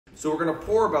So we're gonna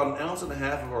pour about 1.5 ounces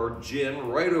of our gin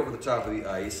right over the top of the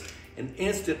ice, and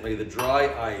instantly the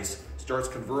dry ice starts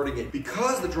converting it.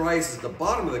 Because the dry ice is at the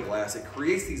bottom of the glass, it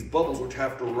creates these bubbles which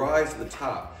have to rise to the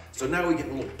top. So now we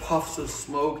get little puffs of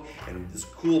smoke and this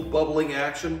cool bubbling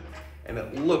action, and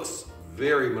it looks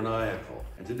very maniacal.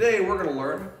 And today we're gonna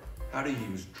learn how to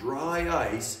use dry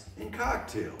ice in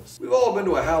cocktails. We've all been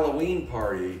to a Halloween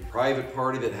party, private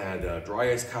party that had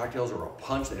dry ice cocktails, or a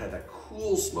punch that had that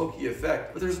cool smoky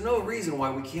effect, but there's no reason why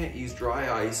we can't use dry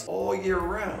ice all year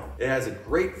round. It has a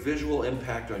great visual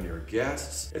impact on your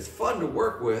guests, it's fun to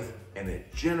work with, and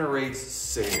it generates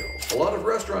sales. A lot of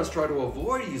restaurants try to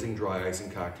avoid using dry ice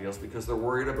in cocktails because they're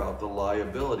worried about the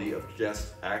liability of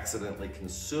guests accidentally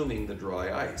consuming the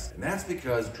dry ice. And that's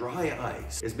because dry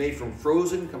ice is made from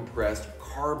frozen compressed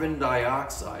carbon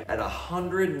dioxide at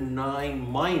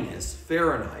 109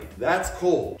 Fahrenheit. That's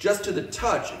cold. Just to the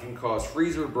touch, it can cause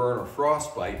freezer burn or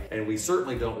frostbite, and we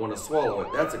certainly don't want to swallow it.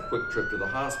 That's a quick trip to the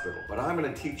hospital. But I'm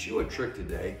going to teach you a trick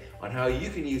today on how you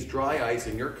can use dry ice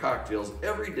in your cocktails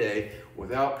every day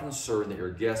without concern that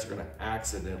your guests are going to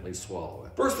accidentally swallow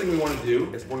it. First thing we want to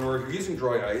do is, when we're using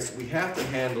dry ice, we have to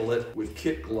handle it with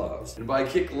kit gloves. And by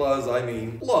kit gloves, I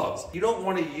mean gloves. You don't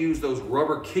want to use those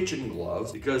rubber kitchen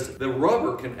gloves because the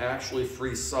rubber can actually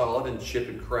freeze solid and chip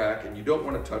and crack, and you don't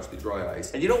want to touch the dry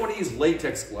ice. And you don't want to use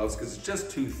latex gloves because it's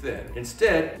just too thin.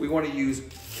 Instead, we want to use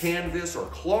canvas or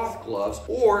cloth gloves,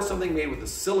 or something made with a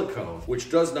silicone,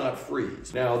 which does not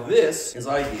freeze. Now this is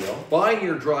ideal. Buying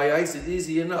your dry ice is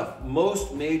easy enough.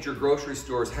 Most major grocery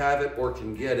stores have it or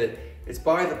can get it. It's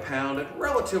by the pound and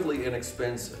relatively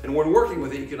inexpensive. And when working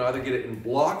with it, you can either get it in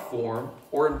block form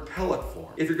or in pellet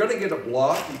form. If you're going to get a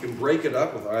block, you can break it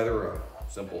up with either a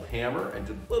simple hammer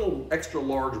into little extra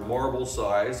large marble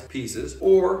size pieces,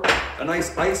 or a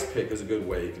nice ice pick is a good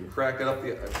way. You can crack up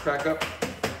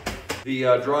the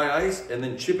dry ice and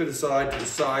then chip it aside to the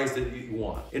size that you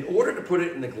want. In order to put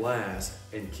it in the glass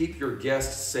and keep your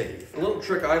guests safe, a little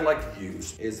trick I like to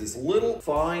use is this little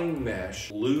fine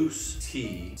mesh loose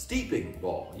tea steeping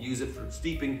ball. Use it for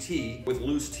steeping tea with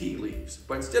loose tea leaves.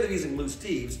 But instead of using loose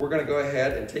teas, we're gonna go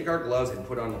ahead and take our gloves and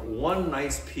put on one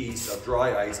nice piece of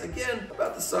dry ice, again,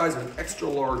 about the size of an extra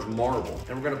large marble.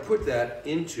 And we're gonna put that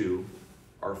into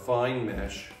our fine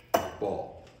mesh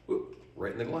ball,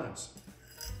 right in the glass.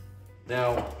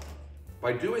 Now,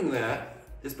 by doing that,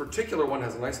 this particular one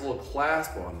has a nice little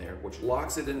clasp on there, which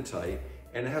locks it in tight,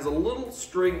 and it has a little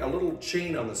string, a little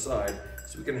chain on the side,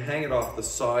 so we can hang it off the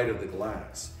side of the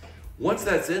glass. Once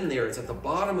that's in there, it's at the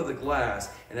bottom of the glass,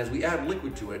 and as we add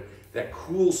liquid to it, that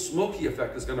cool smoky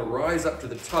effect is gonna rise up to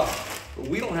the top. But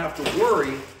we don't have to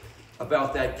worry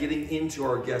about that getting into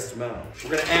our guest's mouth.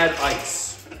 We're gonna add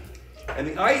ice. And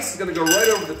the ice is gonna go right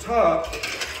over the top,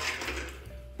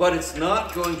 but it's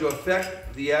not going to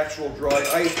affect the actual dry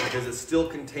ice because it's still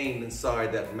contained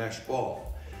inside that mesh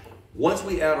ball. Once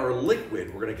we add our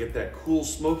liquid, we're gonna get that cool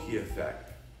smoky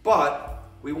effect. But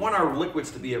we want our liquids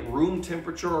to be at room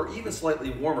temperature or even slightly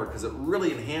warmer because it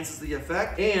really enhances the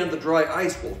effect, and the dry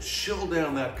ice will chill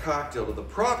down that cocktail to the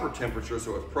proper temperature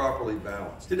so it's properly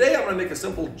balanced. Today I'm gonna make a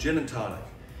simple gin and tonic.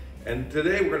 And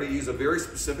today we're gonna use a very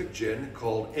specific gin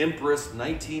called Empress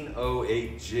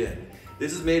 1908 gin.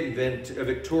 This is made in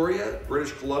Victoria,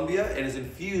 British Columbia, and is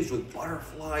infused with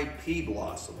butterfly pea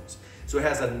blossoms. So it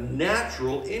has a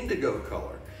natural indigo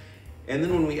color. And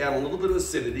then when we add a little bit of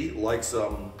acidity, like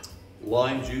some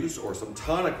lime juice or some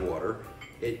tonic water,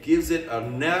 it gives it a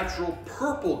natural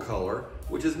purple color,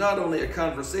 which is not only a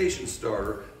conversation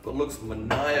starter, but looks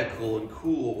maniacal and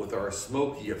cool with our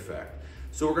smoky effect.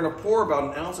 So we're gonna pour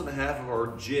about 1.5 ounces of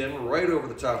our gin right over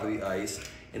the top of the ice,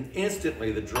 and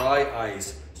instantly the dry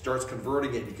ice starts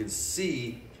converting it. You can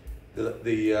see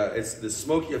the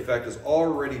smoky effect is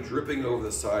already dripping over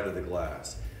the side of the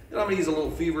glass. Then I'm gonna use a little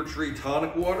Fever Tree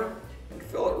tonic water and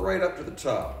fill it right up to the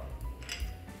top.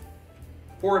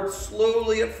 Pour it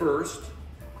slowly at first,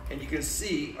 and you can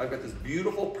see I've got this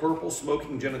beautiful purple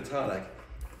smoking gin and tonic.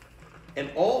 And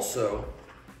also,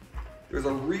 there's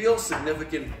a real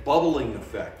significant bubbling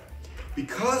effect.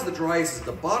 Because the dry ice is at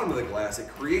the bottom of the glass, it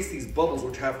creates these bubbles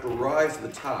which have to rise to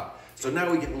the top. So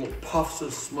now we get little puffs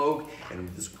of smoke and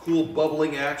this cool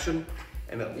bubbling action,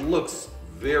 and it looks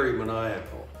very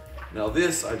maniacal. Now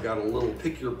this, I've got a little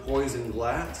pick your poison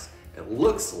glass. It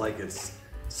looks like it's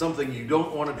something you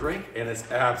don't want to drink, and it's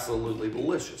absolutely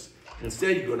delicious.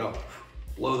 Instead, you're gonna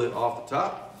blow that off the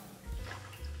top.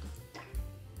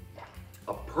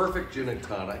 A perfect gin and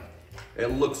tonic.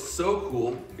 It looks so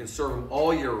cool, you can serve them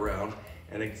all year round,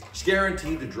 and it's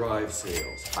guaranteed to drive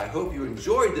sales. I hope you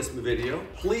enjoyed this video.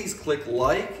 Please click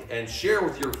like and share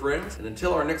with your friends, and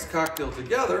until our next cocktail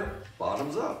together,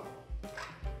 bottoms up.